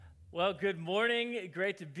Well, good morning.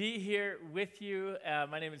 Great to be here with you.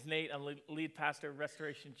 My name is Nate. I'm lead pastor of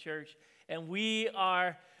Restoration Church, and we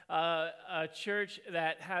are a church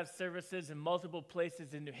that has services in multiple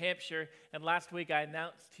places in New Hampshire. And last week I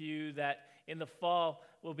announced to you that in the fall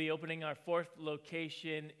we'll be opening our fourth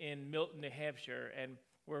location in Milton, New Hampshire, and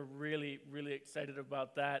we're really, really excited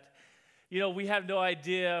about that. You know, we have no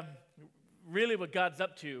idea really what God's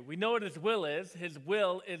up to. We know what His will is. His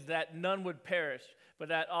will is that none would perish, but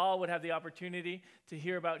that all would have the opportunity to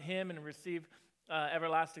hear about Him and receive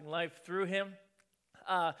everlasting life through Him.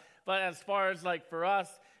 But as far as like for us,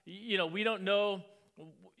 we don't know.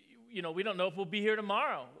 We don't know if we'll be here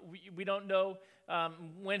tomorrow. We don't know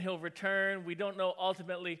when He'll return. We don't know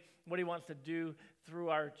ultimately what He wants to do through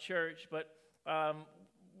our church. But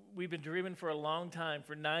we've been dreaming for a long time,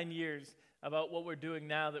 for 9 years, about what we're doing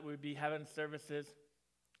now, that we'd be having services.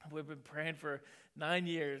 We've been praying for 9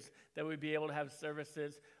 years that we'd be able to have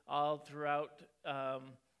services all throughout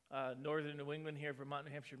northern New England here, Vermont,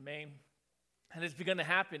 New Hampshire, Maine. And it's begun to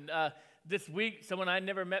happen. This week, someone I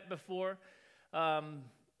never met before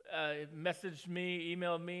messaged me,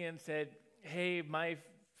 emailed me, and said, hey, my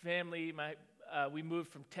family, we moved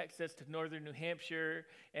from Texas to northern New Hampshire,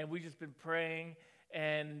 and we've just been praying,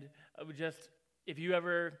 and if you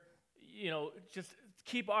ever, just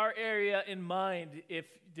keep our area in mind if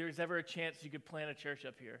there's ever a chance you could plant a church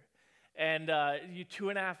up here. And you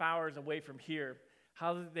 2.5 hours away from here.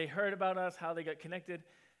 How they heard about us, how they got connected,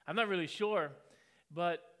 I'm not really sure,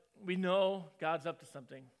 but we know God's up to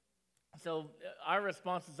something. So our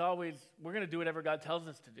response is always, we're going to do whatever God tells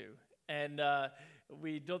us to do. And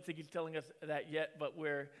we don't think He's telling us that yet, but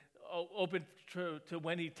we're open to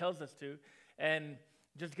when He tells us to, and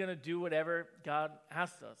just going to do whatever God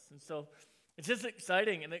asks us. And so it's just an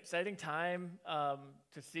exciting time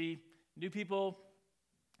to see new people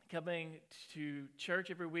coming to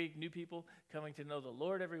church every week, new people coming to know the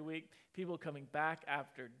Lord every week, people coming back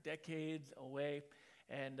after decades away,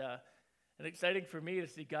 and exciting for me to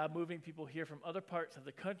see God moving people here from other parts of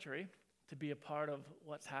the country to be a part of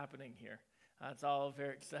what's happening here. It's all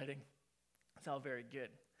very exciting. It's all very good.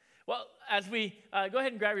 Well, as we go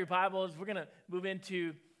ahead and grab your Bibles, we're going to move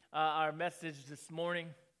into our message this morning.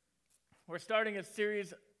 We're starting a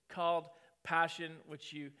series called Passion,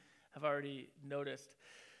 which you have already noticed.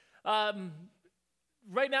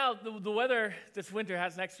 Right now, the weather this winter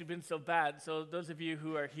hasn't actually been so bad. So those of you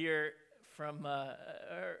who are here from,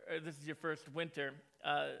 this is your first winter,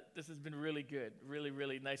 this has been really good, really,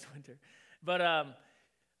 really nice winter. But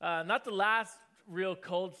not the last real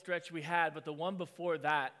cold stretch we had, but the one before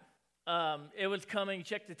that. It was coming. You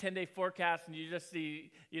check the 10-day forecast, and you just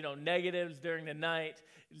see, negatives during the night,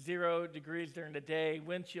 0 degrees during the day,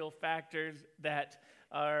 wind chill factors that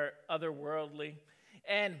are otherworldly.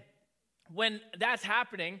 And when that's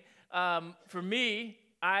happening, for me,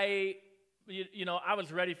 I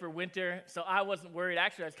was ready for winter, so I wasn't worried.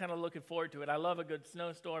 Actually, I was kind of looking forward to it. I love a good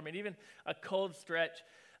snowstorm, and even a cold stretch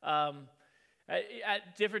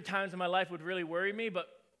at different times in my life would really worry me, but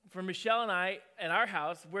for Michelle and I, in our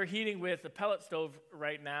house, we're heating with a pellet stove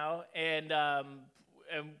right now, and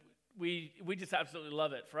we just absolutely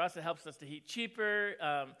love it. For us, it helps us to heat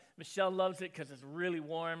cheaper. Michelle loves it because it's really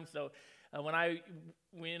warm. So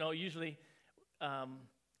usually I'm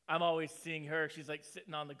always seeing her. She's like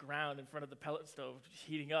sitting on the ground in front of the pellet stove,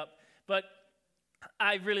 heating up. But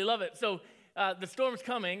I really love it. So the storm's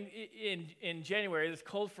coming in January. This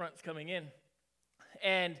cold front's coming in.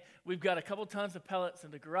 And we've got a couple tons of pellets in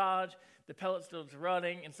the garage. The pellet stove's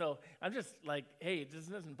running. And so I'm just like, hey, this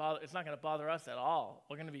doesn't bother. It's not going to bother us at all.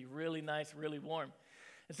 We're going to be really nice, really warm.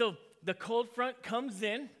 And so the cold front comes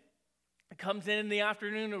in. It comes in the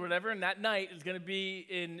afternoon or whatever, and that night is going to be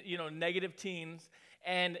in, negative teens.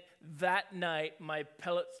 And that night, my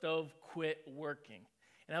pellet stove quit working.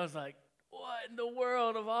 And I was like, what in the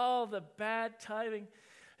world of all the bad timing?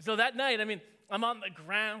 So that night, I'm on the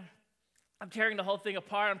ground. I'm tearing the whole thing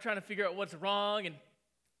apart. I'm trying to figure out what's wrong, and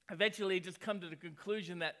eventually just come to the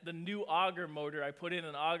conclusion that the new auger motor I put in,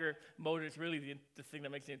 an auger motor is really the thing that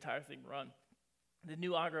makes the entire thing run. The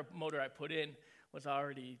new auger motor I put in was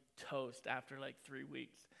already toast after like 3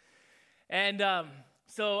 weeks. And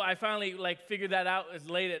so I finally figured that out. It was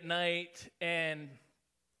late at night, and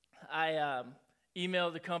I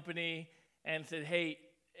emailed the company and said, hey,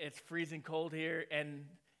 it's freezing cold here. And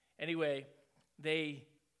anyway, they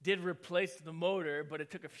did replace the motor, but it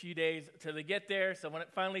took a few days till they get there. So when it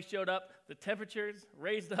finally showed up, the temperatures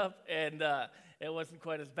raised up, and it wasn't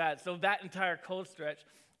quite as bad. So that entire cold stretch,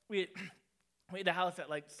 we had the house at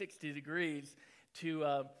like 60 degrees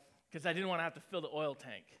because I didn't want to have to fill the oil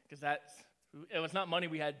tank, because it was not money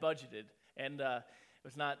we had budgeted, and it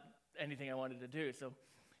was not anything I wanted to do. So,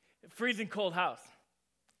 freezing cold house.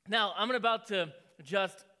 Now, I'm about to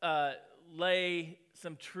just lay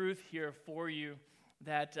some truth here for you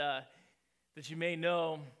that you may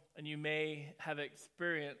know and you may have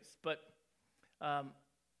experienced, but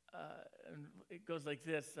it goes like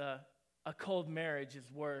this. A cold marriage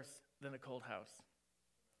is worse than a cold house.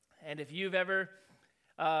 And if you've ever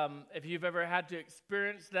had to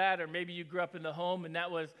experience that, or maybe you grew up in the home and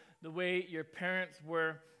that was the way your parents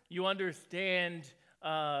were, you understand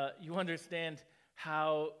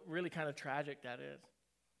how really kind of tragic that is.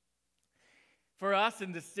 For us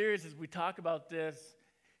in this series, as we talk about this,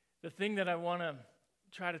 the thing that I want to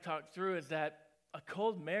try to talk through is that a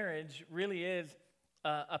cold marriage really is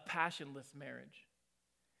a passionless marriage.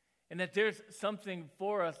 And that there's something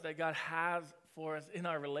for us that God has for us in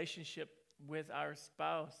our relationship with our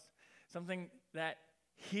spouse. Something that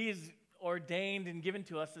He's ordained and given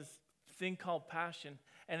to us, this thing called passion.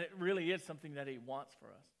 And it really is something that He wants for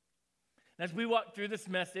us. And as we walk through this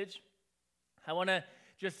message, I want to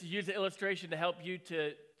just use the illustration to help you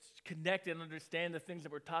to connect and understand the things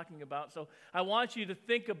that we're talking about. So I want you to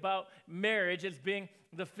think about marriage as being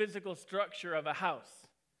the physical structure of a house.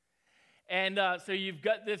 And so you've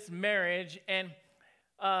got this marriage, and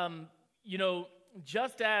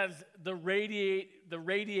just as the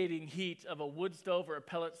radiating heat of a wood stove or a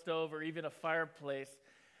pellet stove or even a fireplace,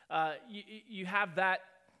 you have that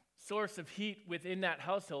source of heat within that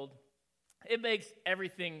household. It makes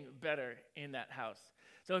everything better in that house.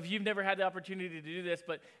 So if you've never had the opportunity to do this,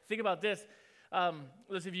 but think about this.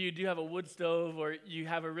 Those of you who do have a wood stove or you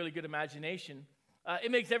have a really good imagination,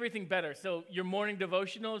 it makes everything better. So your morning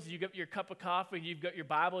devotionals, you get your cup of coffee, you've got your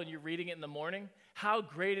Bible, and you're reading it in the morning. How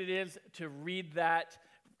great it is to read that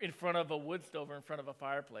in front of a wood stove or in front of a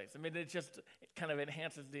fireplace. I mean, it kind of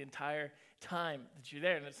enhances the entire time that you're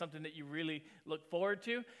there, and it's something that you really look forward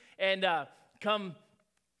to. And come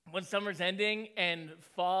when summer's ending and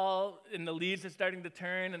fall and the leaves are starting to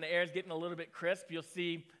turn and the air's getting a little bit crisp, you'll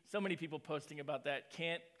see so many people posting about that.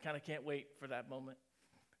 Can't wait for that moment.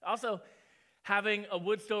 Also, having a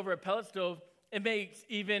wood stove or a pellet stove, it makes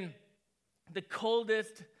even the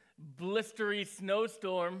coldest, blistery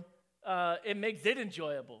snowstorm, it makes it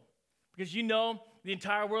enjoyable. Because the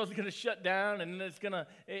entire world's going to shut down and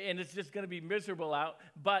it's just going to be miserable out.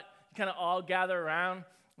 But you kind of all gather around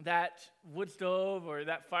that wood stove or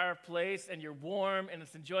that fireplace, and you're warm and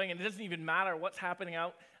it's enjoying, and it doesn't even matter what's happening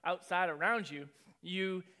outside around you.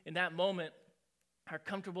 You, in that moment, are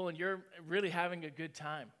comfortable and you're really having a good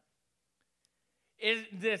time. In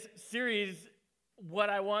this series, what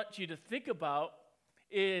I want you to think about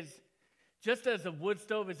is, just as a wood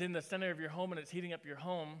stove is in the center of your home and it's heating up your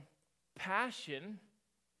home, passion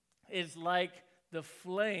is like the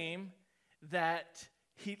flame that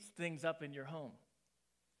heats things up in your home.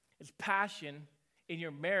 It's passion in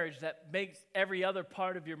your marriage that makes every other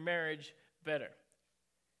part of your marriage better.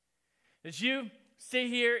 As you sit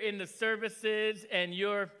here in the services and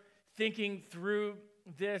you're thinking through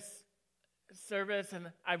this service,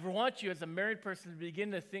 and I want you as a married person to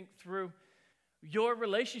begin to think through your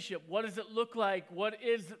relationship. What does it look like? What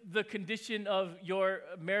is the condition of your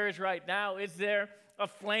marriage right now? Is there a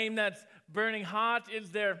flame that's burning hot?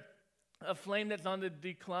 Is there a flame that's on the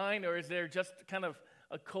decline? Or is there just kind of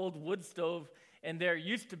a cold wood stove and there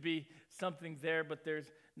used to be something there, but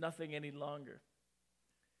there's nothing any longer?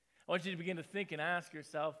 I want you to begin to think and ask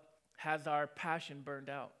yourself, has our passion burned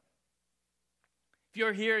out? If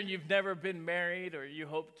you're here and you've never been married or you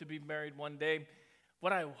hope to be married one day,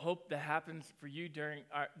 what I hope that happens for you during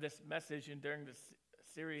this message and during this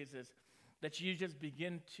series is that you just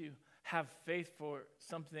begin to have faith for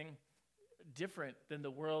something different than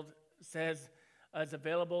the world says is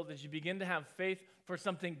available, that you begin to have faith for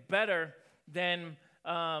something better than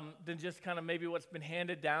just kind of maybe what's been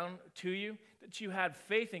handed down to you, that you had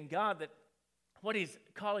faith in God, that what He's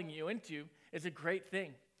calling you into is a great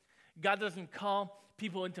thing. God doesn't call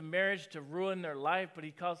people into marriage to ruin their life, but He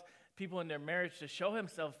calls people in their marriage to show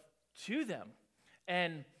Himself to them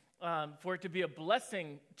and for it to be a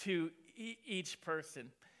blessing to each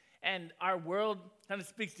person. And our world kind of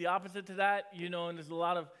speaks the opposite to that, and there's a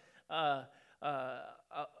lot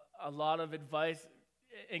of advice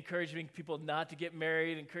encouraging people not to get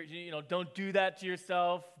married, encouraging, don't do that to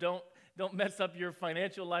yourself, don't mess up your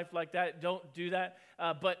financial life like that, don't do that.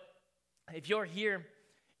 But if you're here,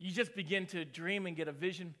 you just begin to dream and get a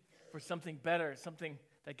vision for something better, something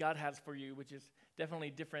that God has for you, which is definitely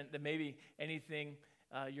different than maybe anything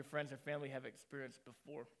your friends or family have experienced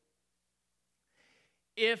before.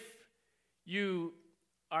 If you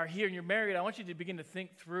are here and you're married, I want you to begin to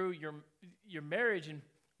think through your marriage and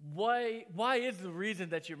why is the reason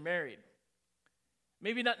that you're married?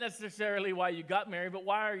 Maybe not necessarily why you got married, but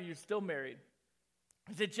why are you still married?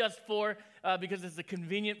 Is it just because it's a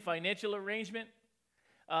convenient financial arrangement?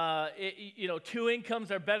 Two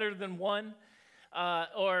incomes are better than one,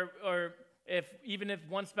 or even if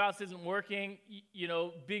one spouse isn't working,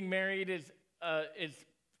 being married is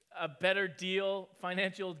a better deal,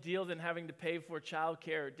 financial deal, than having to pay for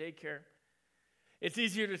childcare or daycare. It's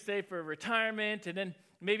easier to save for retirement, and then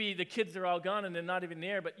maybe the kids are all gone and they're not even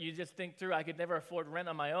there, but you just think through, I could never afford rent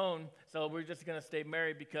on my own, so we're just going to stay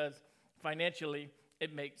married because financially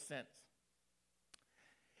it makes sense.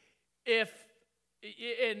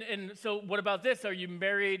 So what about this? Are you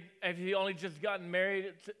married? Have you only just gotten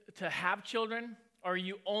married to have children? Or are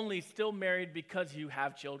you only still married because you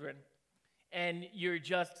have children? And you're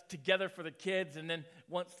just together for the kids, and then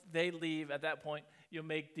once they leave, at that point, you'll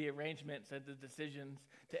make the arrangements and the decisions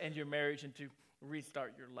to end your marriage and to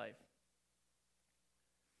restart your life.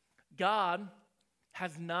 God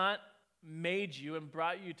has not made you and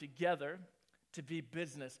brought you together to be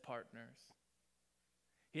business partners.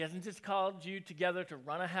 He hasn't just called you together to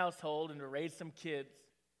run a household and to raise some kids.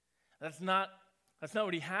 That's not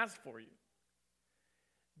what he has for you.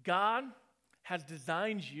 God has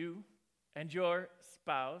designed you and your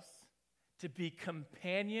spouse to be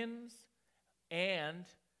companions and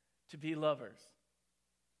to be lovers.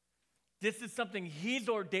 This is something he's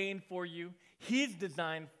ordained for you, he's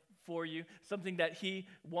designed for you, something that he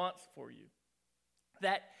wants for you.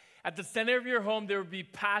 That at the center of your home, there would be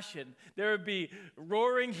passion. There would be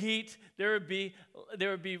roaring heat. There would be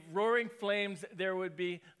roaring flames. There would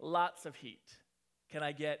be lots of heat. Can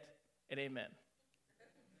I get an amen?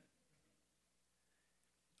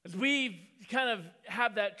 As we kind of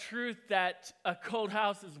have that truth that a cold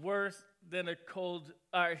house is worse than a cold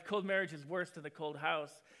marriage is worse than a cold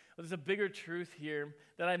house, well, there's a bigger truth here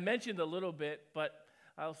that I mentioned a little bit, but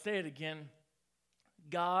I'll say it again.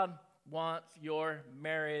 God wants your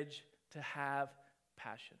marriage to have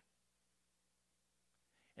passion.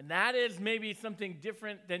 And that is maybe something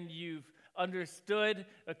different than you've understood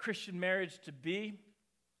a Christian marriage to be.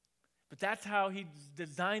 But that's how he's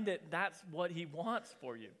designed it. That's what he wants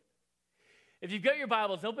for you. If you've got your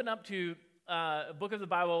Bibles, open up to a book of the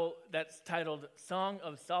Bible that's titled Song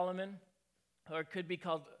of Solomon, or it could be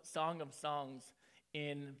called Song of Songs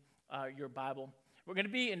in your Bible. We're going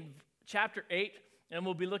to be in chapter 8, and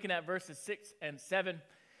we'll be looking at verses 6 and 7.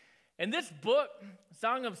 And this book,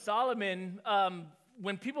 Song of Solomon,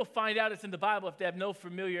 when people find out it's in the Bible, if they have no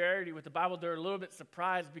familiarity with the Bible, they're a little bit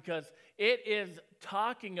surprised because it is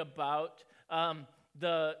talking about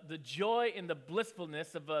the joy and the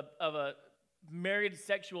blissfulness of a married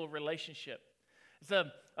sexual relationship. It's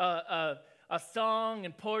a song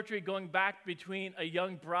and poetry going back between a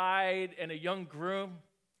young bride and a young groom,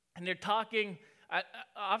 and they're talking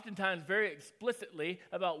oftentimes very explicitly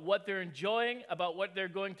about what they're enjoying, about what they're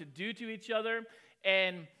going to do to each other,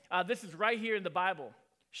 and this is right here in the Bible,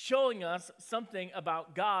 showing us something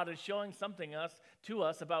about God and showing something to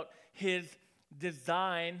us about his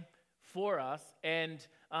design for us and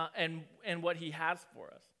what he has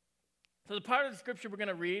for us. So the part of the scripture we're going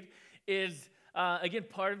to read is, again,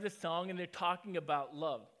 part of this song, and they're talking about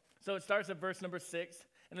love. So it starts at verse number 6,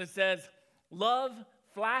 and it says, "Love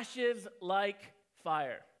flashes like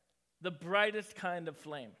fire, the brightest kind of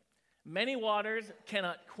flame. Many waters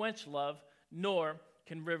cannot quench love, nor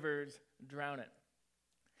can rivers drown it."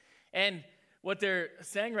 And what they're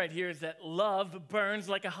saying right here is that love burns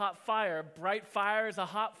like a hot fire. Bright fire is a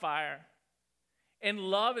hot fire. And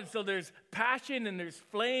love, and so there's passion, and there's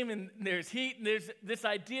flame, and there's heat, and there's this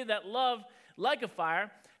idea that love, like a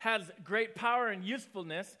fire, has great power and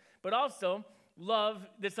usefulness, but also love,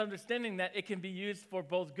 this understanding that it can be used for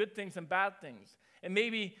both good things and bad things. And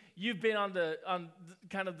maybe you've been on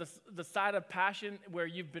kind of the side of passion where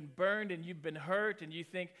you've been burned and you've been hurt, and you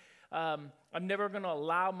think, I'm never going to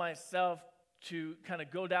allow myself to kind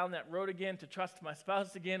of go down that road again, to trust my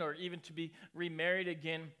spouse again, or even to be remarried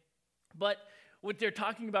again. But what they're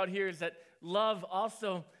talking about here is that love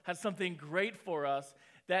also has something great for us,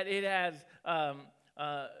 that it has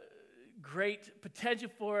great potential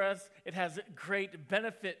for us, it has great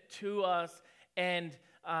benefit to us, and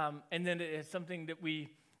then it is something that we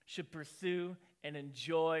should pursue and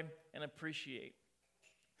enjoy and appreciate.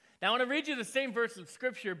 Now, I want to read you the same verse of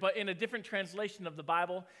Scripture, but in a different translation of the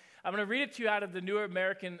Bible. I'm going to read it to you out of the New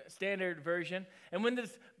American Standard Version. And when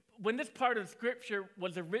this part of Scripture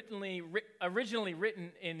was originally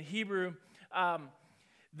written in Hebrew,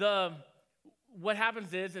 what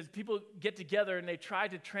happens is, as people get together and they try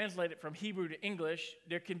to translate it from Hebrew to English,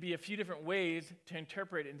 there can be a few different ways to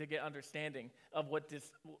interpret it and to get understanding of what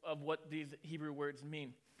these Hebrew words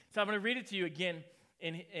mean. So I'm going to read it to you again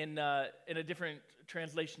in a different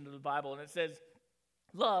translation of the Bible, and it says,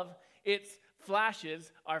 "Love, its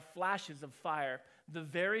flashes are flashes of fire, the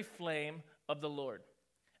very flame of the Lord.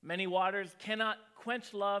 Many waters cannot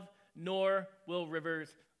quench love, nor will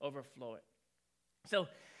rivers overflow it." So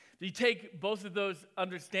you take both of those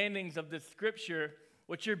understandings of this scripture,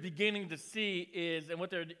 what you're beginning to see is, and what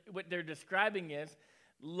they're describing is,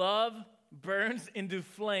 love burns into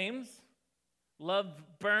flames. Love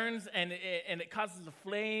burns and it causes a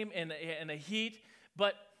flame and a heat,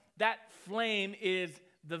 but that flame is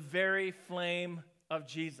the very flame of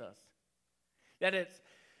Jesus. That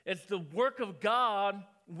it's the work of God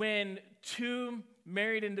when two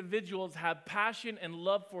married individuals have passion and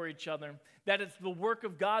love for each other, that it's the work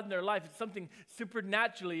of God in their life. It's something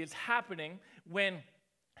supernaturally is happening when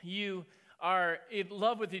you are in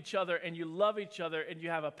love with each other and you love each other and you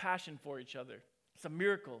have a passion for each other. It's a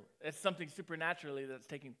miracle. It's something supernaturally that's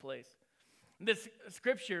taking place. This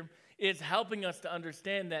scripture is helping us to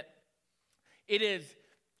understand that it is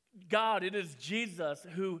God, it is Jesus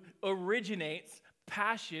who originates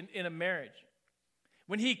passion in a marriage.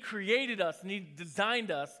 When he created us and he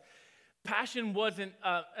designed us, passion wasn't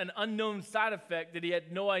an unknown side effect that he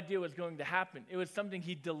had no idea was going to happen. It was something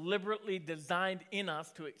he deliberately designed in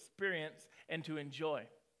us to experience and to enjoy.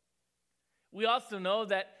 We also know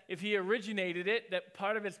that if he originated it, that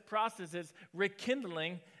part of his process is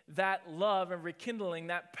rekindling that love and rekindling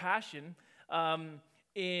that passion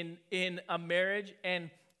in a marriage,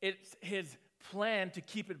 and it's his plan to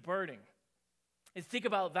keep it burning. And think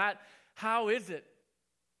about that. How is it?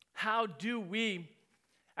 How do we,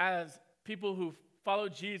 as people who follow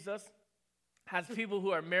Jesus, as people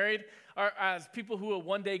who are married, or as people who will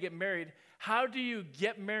one day get married, how do you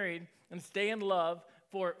get married and stay in love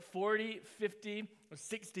for 40, 50, or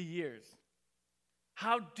 60 years?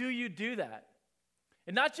 How do you do that?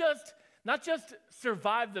 And not just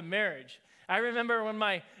survive the marriage. I remember when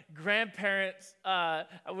my grandparents,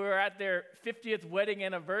 we were at their 50th wedding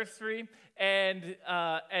anniversary, and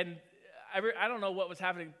I don't know what was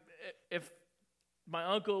happening, if my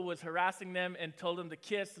uncle was harassing them and told them to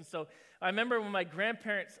kiss. And so I remember when my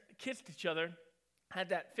grandparents kissed each other, had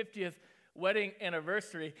that 50th wedding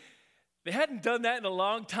anniversary, they hadn't done that in a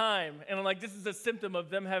long time. And I'm like, this is a symptom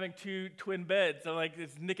of them having two twin beds. I'm like,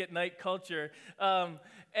 this Nick at Night culture.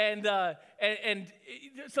 And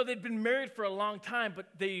so they'd been married for a long time, but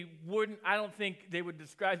I don't think they would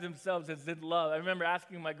describe themselves as in love. I remember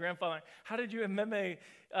asking my grandfather, how did you and Meme,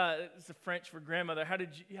 it's a French for grandmother, how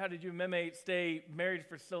did you and Meme stay married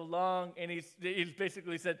for so long? And he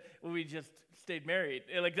basically said, well, we just stayed married.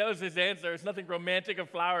 And like, that was his answer. It's nothing romantic or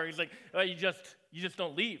flowery. He's like, oh, you just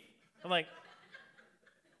don't leave. I'm like,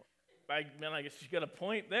 I guess you got a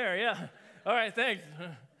point there, yeah. All right, thanks.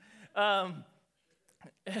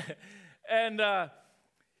 And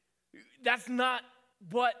that's not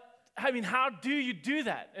how do you do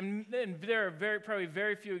that? And there are probably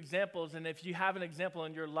very few examples, and if you have an example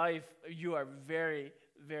in your life, you are very,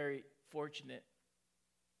 very fortunate.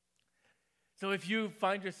 So if you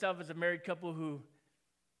find yourself as a married couple who,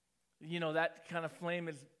 that kind of flame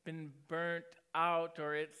has been burnt out,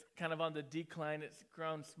 or it's kind of on the decline, it's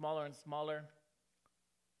grown smaller and smaller,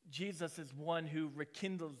 Jesus is one who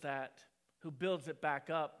rekindles that, who builds it back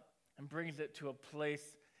up and brings it to a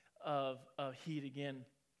place of heat again.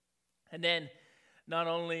 And then not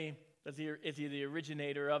only is he the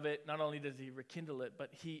originator of it, not only does he rekindle it, but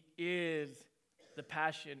he is the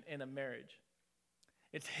passion in a marriage.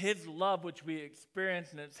 It's his love which we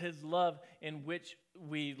experience, and it's his love in which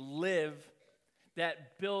we live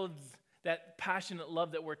that builds, that passionate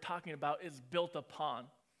love that we're talking about is built upon.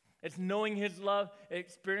 It's knowing his love,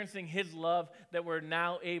 experiencing his love, that we're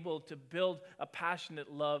now able to build a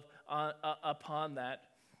passionate love upon that.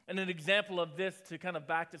 And an example of this, to kind of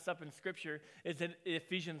back this up in Scripture, is in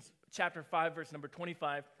Ephesians chapter 5, verse number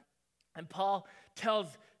 25. And Paul tells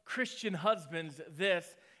Christian husbands this.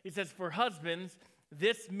 He says, for husbands,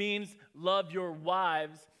 this means love your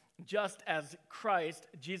wives just as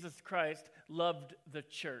Jesus Christ, loved the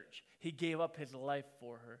church. He gave up his life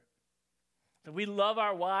for her. So we love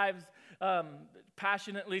our wives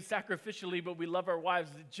passionately, sacrificially, but we love our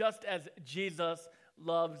wives just as Jesus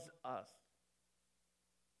loves us.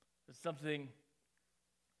 There's something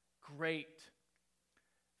great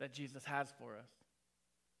that Jesus has for us.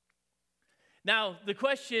 Now, the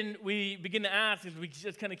question we begin to ask as we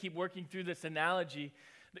just kind of keep working through this analogy,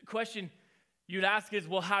 the question you'd ask is,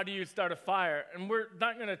 well, how do you start a fire? And we're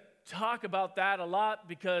not going to talk about that a lot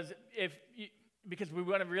because we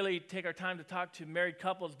want to really take our time to talk to married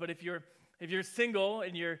couples. But if you're single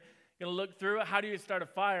and you're going to look through it, how do you start a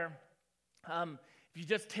fire? If you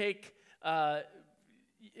just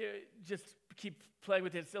keep playing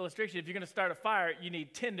with this illustration. If you're going to start a fire, you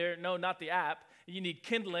need tinder. No, not the app. You need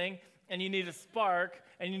kindling, and you need a spark,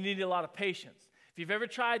 and you need a lot of patience. If you've ever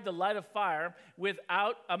tried to light a fire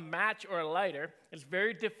without a match or a lighter, it's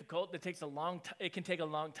very difficult. It can take a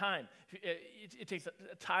long time. It takes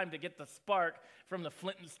a time to get the spark from the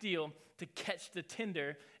flint and steel to catch the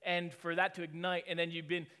tinder and for that to ignite, and then you've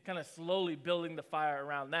been kind of slowly building the fire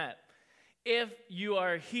around that. If you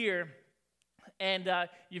are here and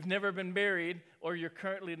you've never been married, or you're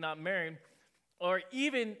currently not married, or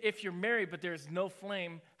even if you're married but there's no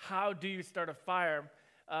flame, how do you start a fire?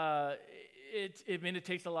 It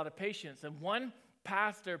takes a lot of patience. And one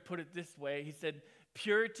pastor put it this way. He said,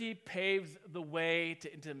 purity paves the way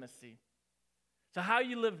to intimacy. So how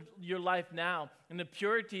you live your life now and the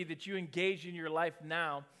purity that you engage in your life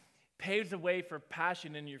now paves the way for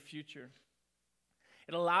passion in your future.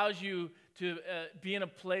 It allows you to be in a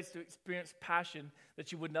place to experience passion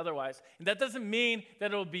that you wouldn't otherwise. And that doesn't mean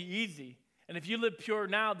that it'll be easy. And if you live pure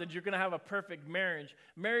now, then you're going to have a perfect marriage.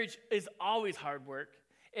 Marriage is always hard work.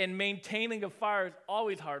 And maintaining a fire is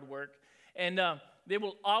always hard work. And they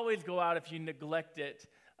will always go out if you neglect it.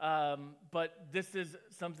 But this is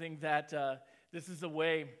something that, this is a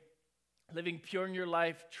way, living pure in your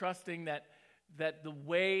life, trusting that the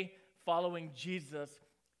way following Jesus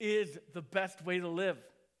is the best way to live.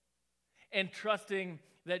 And trusting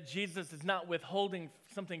that Jesus is not withholding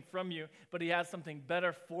something from you, but he has something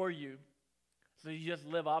better for you. So you just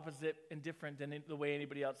live opposite and different than the way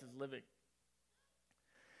anybody else is living.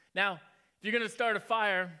 Now, if you're going to start a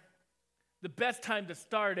fire, the best time to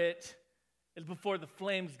start it is before the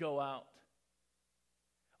flames go out.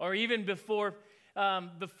 Or even before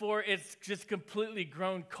it's just completely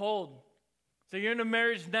grown cold. So you're in a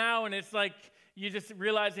marriage now, and it's like you're just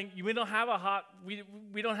realizing we don't have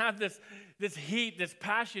we don't have this heat, this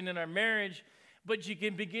passion in our marriage. But if you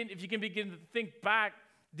can begin to think back,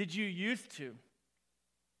 did you used to?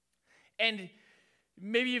 And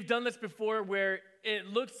maybe you've done this before where it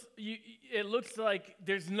looks like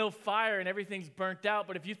there's no fire and everything's burnt out,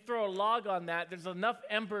 but if you throw a log on that, there's enough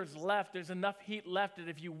embers left, there's enough heat left that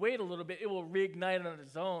if you wait a little bit, it will reignite on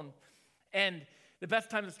its own. And the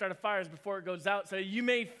best time to start a fire is before it goes out. So you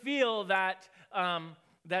may feel that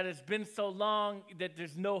it's been so long that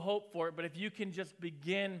there's no hope for it, but if you can just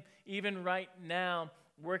begin even right now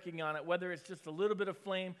working on it, whether it's just a little bit of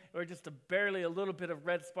flame or just barely a little bit of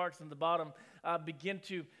red sparks in the bottom, begin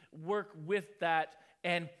to work with that,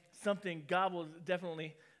 and God will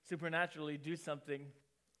definitely supernaturally do something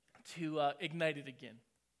to ignite it again.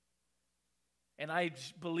 And I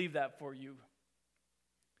believe that for you.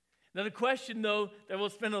 Now the question, though, that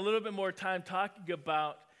we'll spend a little bit more time talking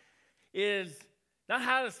about is not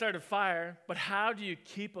how to start a fire, but how do you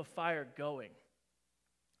keep a fire going?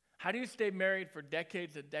 How do you stay married for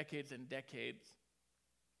decades and decades and decades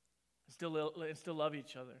and still love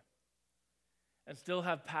each other and still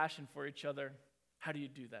have passion for each other? How do you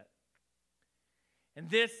do that? And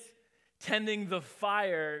this tending the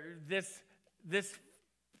fire, this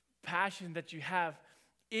passion that you have,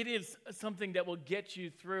 it is something that will get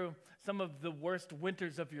you through some of the worst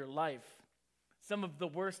winters of your life, some of the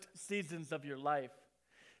worst seasons of your life,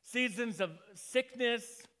 seasons of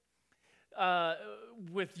sickness,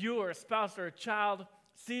 with you or a spouse or a child,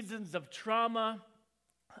 seasons of trauma,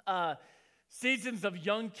 seasons of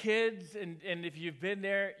young kids, and if you've been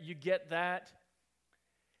there, you get that.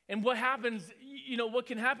 And what happens, what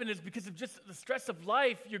can happen is because of just the stress of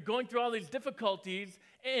life, you're going through all these difficulties,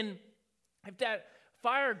 and if that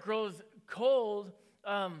fire grows cold,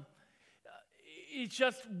 it's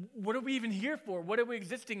just, what are we even here for? What are we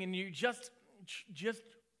existing? And you just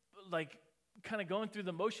like kind of going through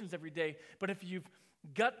the motions every day. But if you've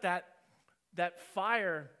got that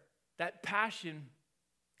fire, that passion,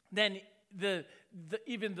 then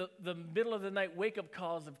even the middle of the night wake up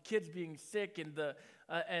calls of kids being sick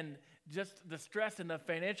and just the stress and the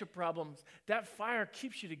financial problems, that fire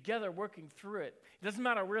keeps you together working through it. It doesn't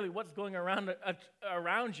matter really what's going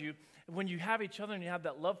around you. When you have each other and you have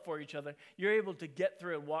that love for each other, you're able to get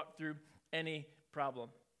through and walk through any problem.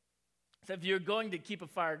 So if you're going to keep a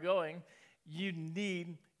fire going, you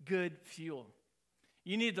need good fuel.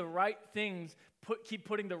 You need the right things. Keep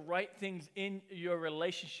putting the right things in your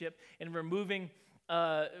relationship and removing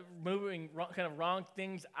wrong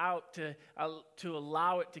things out to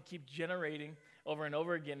allow it to keep generating over and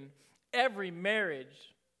over again. Every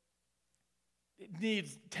marriage, it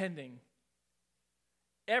needs tending.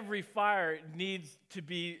 every fire needs to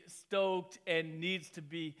be stoked and needs to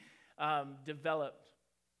be developed.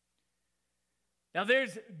 Now,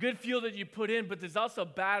 there's good fuel that you put in, but there's also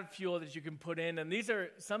bad fuel that you can put in. And these are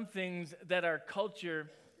some things that our culture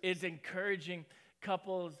is encouraging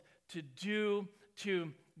couples to do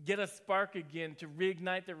to get a spark again, to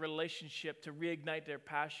reignite their relationship, to reignite their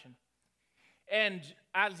passion. And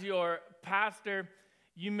as your pastor,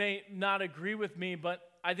 you may not agree with me, but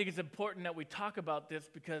I think it's important that we talk about this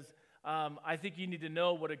because I think you need to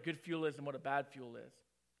know what a good fuel is and what a bad fuel is.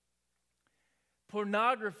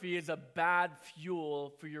 Pornography is a bad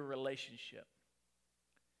fuel for your relationship.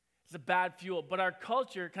 It's a bad fuel. But our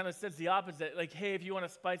culture kind of says the opposite. Like, hey, if you want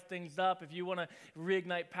to spice things up, if you want to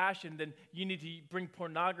reignite passion, then you need to bring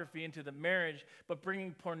pornography into the marriage. But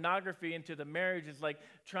bringing pornography into the marriage is like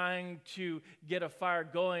trying to get a fire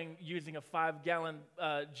going using a 5-gallon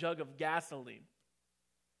jug of gasoline.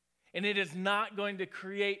 And it is not going to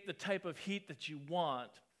create the type of heat that you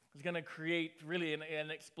want. It's going to create really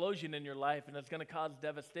an explosion in your life, and it's going to cause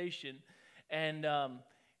devastation. And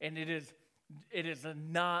it is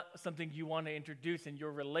not something you want to introduce in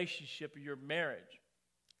your relationship or your marriage.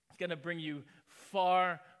 It's going to bring you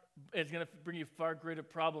far greater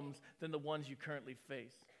problems than the ones you currently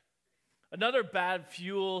face. Another bad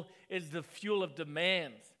fuel is the fuel of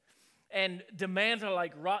demands. And demands are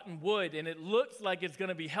like rotten wood, and it looks like it's going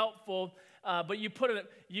to be helpful, but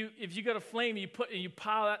if you got a flame, you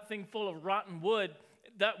pile that thing full of rotten wood,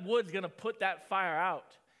 that wood's going to put that fire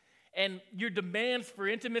out. And your demands for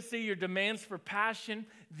intimacy, your demands for passion,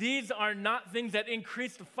 these are not things that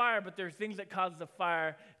increase the fire, but they're things that cause the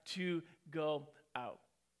fire to go out.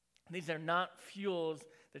 These are not fuels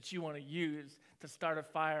that you want to use to start a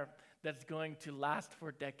fire that's going to last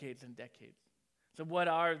for decades and decades. So what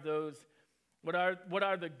are those? What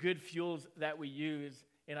are the good fuels that we use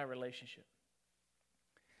in our relationship?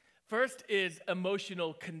 First is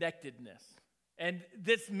emotional connectedness, and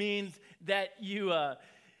this means that you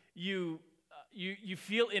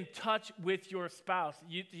feel in touch with your spouse.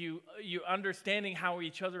 You understanding how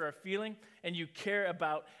each other are feeling, and you care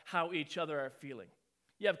about how each other are feeling.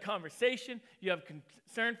 You have conversation. You have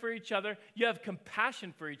concern for each other. You have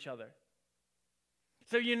compassion for each other.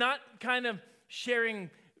 So you're not kind of sharing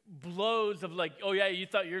blows of like, oh yeah, you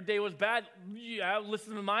thought your day was bad? Yeah,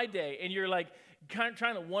 listen to my day. And you're like kind of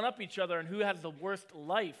trying to one-up each other on who has the worst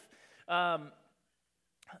life. What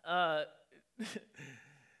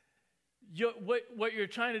you're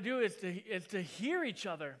trying to do is to hear each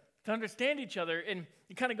other, to understand each other. And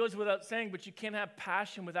it kind of goes without saying, but you can't have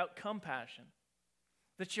passion without compassion.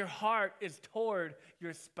 That your heart is toward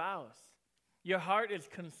your spouse. Your heart is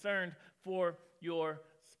concerned for your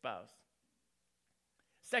spouse.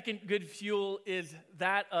 Second good fuel is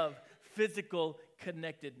that of physical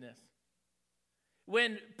connectedness.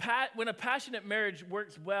 When a passionate marriage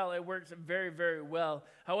works well, it works very, very well.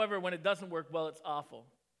 However, when it doesn't work well, it's awful.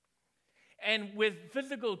 And with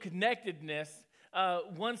physical connectedness,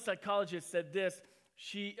 one psychologist said this.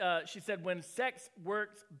 She said, when sex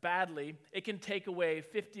works badly, it can take away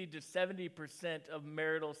 50 to 70% of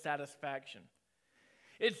marital satisfaction.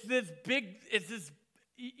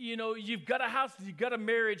 You've got a house, you've got a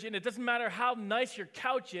marriage, and it doesn't matter how nice your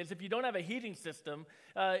couch is. If you don't have a heating system,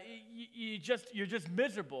 you're just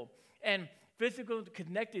miserable. And physical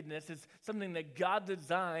connectedness is something that God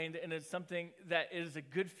designed, and is something that is a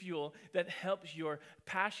good fuel that helps your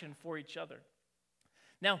passion for each other.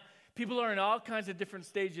 Now, people are in all kinds of different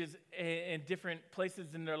stages and different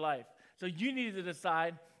places in their life. So you need to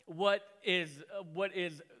decide what is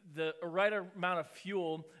the right amount of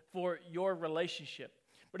fuel for your relationship.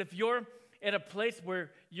 But if you're at a place where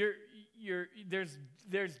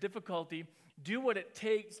there's difficulty, do what it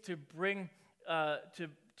takes to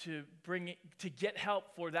get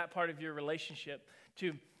help for that part of your relationship,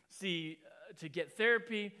 to get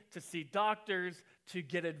therapy, to see doctors, to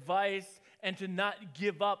get advice, and to not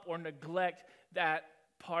give up or neglect that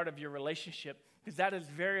part of your relationship, because that is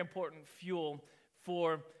very important fuel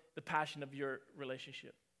for the passion of your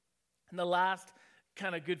relationship. And the last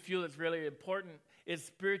kind of good fuel that's really important is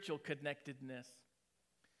spiritual connectedness.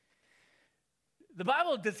 The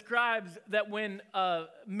Bible describes that when a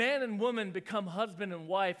man and woman become husband and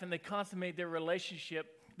wife and they consummate their relationship,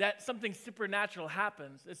 that something supernatural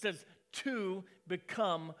happens. It says, two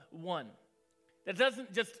become one. That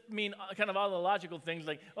doesn't just mean kind of all the logical things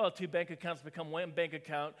like, two bank accounts become one bank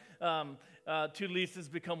account, two leases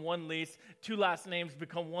become one lease, two last names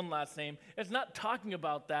become one last name. It's not talking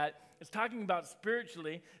about that. It's talking about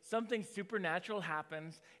spiritually, something supernatural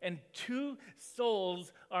happens, and two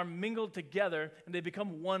souls are mingled together, and they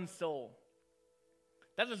become one soul.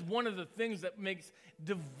 That is one of the things that makes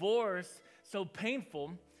divorce so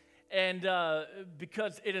painful, and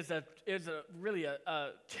because it is really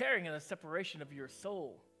a tearing and a separation of your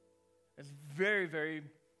soul. It's very, very,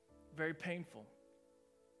 very painful.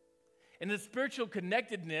 And the spiritual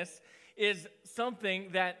connectedness is something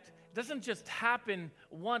that doesn't just happen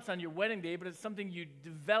once on your wedding day, but it's something you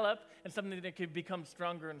develop and something that can become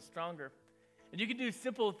stronger and stronger. And you can do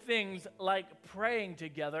simple things like praying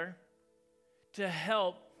together to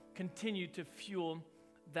help continue to fuel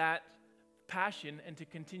that passion and to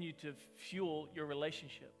continue to fuel your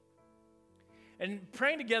relationship. And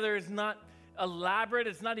praying together is not elaborate,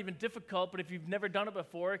 it's not even difficult, but if you've never done it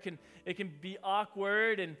before, it can be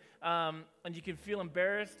awkward and you can feel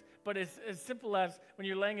embarrassed. But it's as simple as when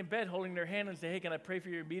you're laying in bed, holding their hand and say, hey, can I pray for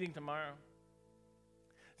your meeting tomorrow?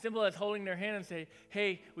 Simple as holding their hand and say,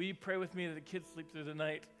 hey, will you pray with me that the kids sleep through the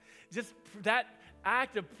night? Just that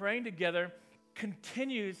act of praying together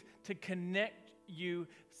continues to connect you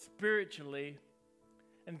spiritually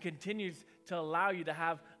and continues to allow you to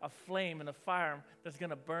have a flame and a fire that's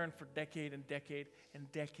going to burn for decade and decade and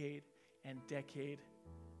decade and decade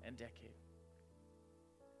and decade.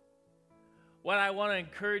 What I want to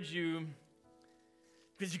encourage you,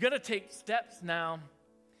 because you're going to take steps now.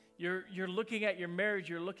 You're looking at your marriage,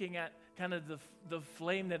 you're looking at kind of the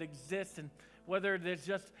flame that exists, and whether there's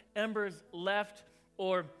just embers left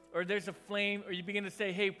or there's a flame, or you begin to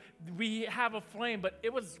say, hey, we have a flame, but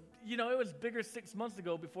it was bigger 6 months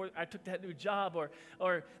ago before I took that new job,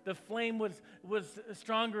 or the flame was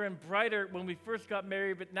stronger and brighter when we first got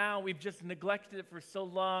married, but now we've just neglected it for so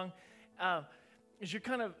long. As you're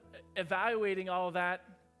kind of evaluating all of that,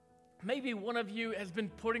 maybe one of you has been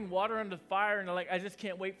putting water on the fire and like, I just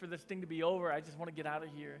can't wait for this thing to be over. I just want to get out of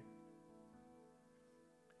here.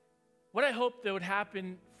 What I hope that would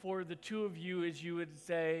happen for the two of you is you would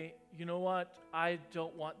say, you know what? I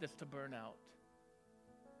don't want this to burn out.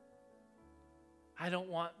 I don't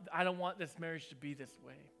want this marriage to be this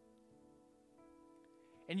way.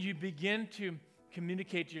 And you begin to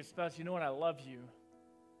communicate to your spouse, you know what? I love you.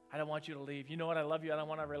 I don't want you to leave. You know what? I love you. I don't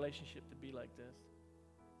want our relationship to be like this.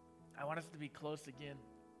 I want us to be close again.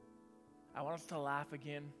 I want us to laugh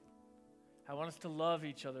again. I want us to love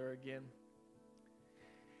each other again.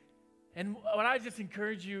 And what I just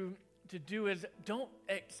encourage you to do is don't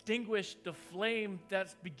extinguish the flame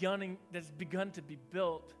that's begun to be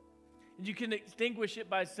built. And you can extinguish it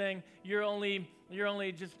by saying, you're only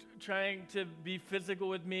just trying to be physical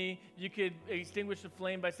with me. You could extinguish the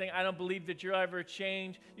flame by saying, I don't believe that you'll ever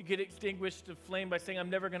change. You could extinguish the flame by saying, I'm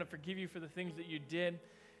never going to forgive you for the things that you did.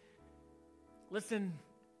 Listen,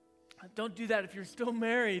 don't do that if you're still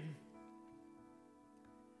married.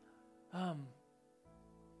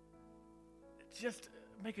 Just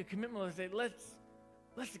make a commitment and say,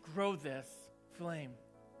 let's grow this flame.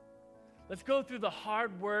 Let's go through the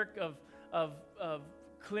hard work of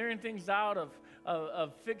clearing things out,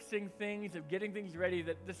 of fixing things, of getting things ready,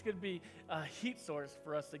 that this could be a heat source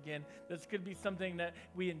for us again. This could be something that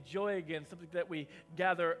we enjoy again, something that we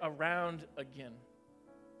gather around again.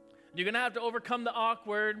 You're going to have to overcome the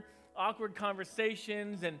awkward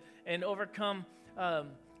conversations and overcome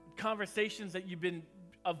conversations that you've been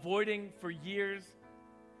avoiding for years.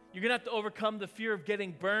 You're going to have to overcome the fear of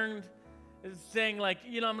getting burned. It's saying like,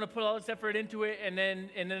 I'm going to put all this effort into it and then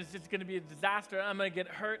it's just going to be a disaster. I'm going to get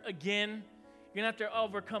hurt again. You're going to have to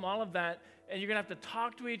overcome all of that, and you're going to have to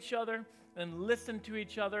talk to each other and listen to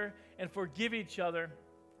each other and forgive each other.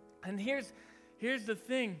 And here's the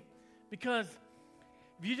thing, because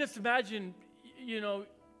if you just imagine,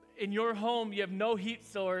 in your home you have no heat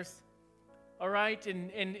source, all right,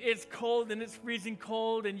 and it's cold and it's freezing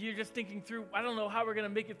cold, and you're just thinking through, I don't know how we're going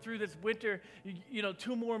to make it through this winter,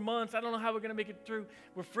 2 more months, I don't know how we're going to make it through,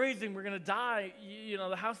 we're freezing, we're going to die,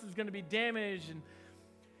 the house is going to be damaged. And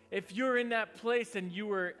if you're in that place and you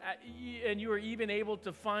were even able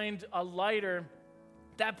to find a lighter,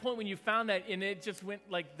 that point when you found that and it just went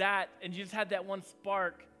like that and you just had that one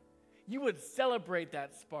spark, you would celebrate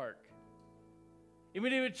that spark. It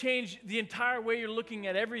would change the entire way you're looking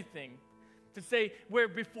at everything. To say, where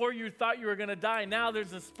before you thought you were going to die, now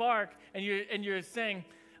there's a spark, and you're saying,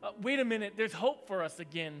 wait a minute, there's hope for us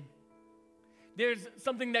again. There's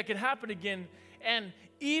something that could happen again. And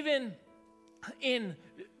even in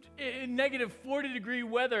negative 40-degree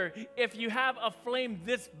weather, if you have a flame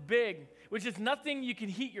this big, which is nothing you can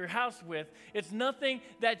heat your house with, it's nothing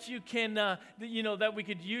that you can, that we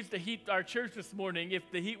could use to heat our church this morning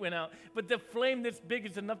if the heat went out. But the flame this big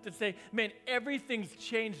is enough to say, man, everything's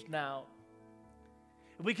changed now.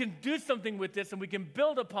 We can do something with this, and we can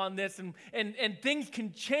build upon this, and things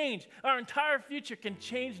can change. Our entire future can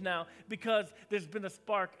change now because there's been a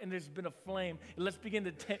spark and there's been a flame. And let's begin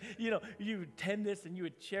to, you would tend this, and you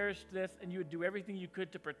would cherish this, and you would do everything you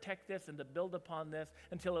could to protect this and to build upon this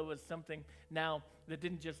until it was something now that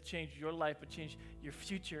didn't just change your life, but change your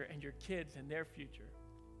future and your kids and their future.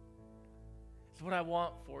 It's what I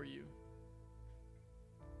want for you.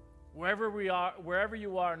 Wherever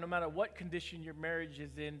you are, no matter what condition your marriage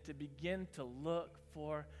is in, to begin to look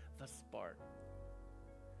for the spark.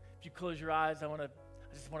 If you close your eyes, I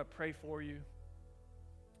just want to pray for you.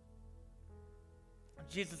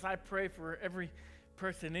 Jesus, I pray for every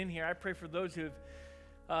person in here. I pray for those who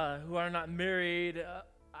are not married.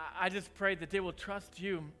 I just pray that they will trust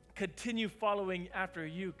you, continue following after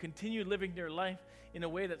you, continue living their life in a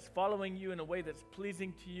way that's following you, in a way that's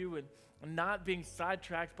pleasing to you, and not being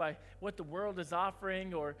sidetracked by what the world is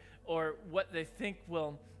offering or what they think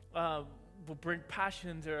will bring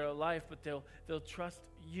passion into their life, but they'll trust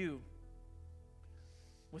you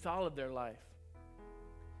with all of their life.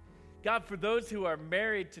 God, for those who are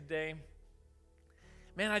married today,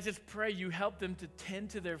 man, I just pray you help them to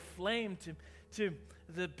tend to their flame, to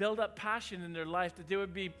build up passion in their life, that there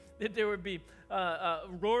would be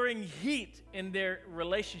roaring heat in their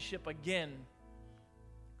relationship again.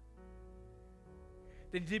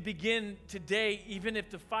 That they begin today, even if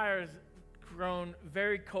the fire has grown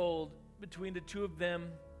very cold between the two of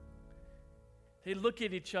them, they look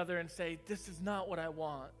at each other and say, this is not what I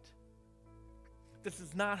want. This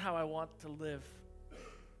is not how I want to live.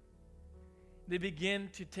 They begin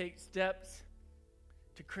to take steps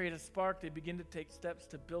to create a spark. They begin to take steps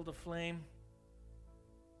to build a flame.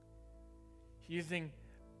 Using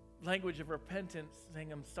language of repentance,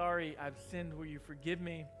 saying, I'm sorry, I've sinned, will you forgive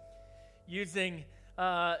me? Using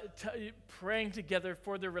praying together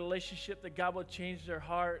for their relationship, that God will change their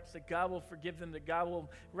hearts, that God will forgive them, that God will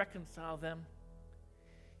reconcile them.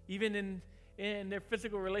 Even in their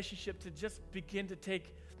physical relationship, to just begin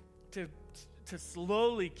to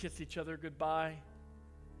slowly kiss each other goodbye,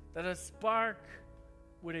 that a spark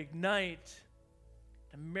would ignite,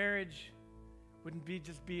 and marriage wouldn't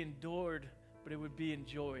just be endured, but it would be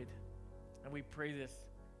enjoyed. And we pray this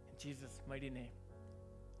in Jesus' mighty name.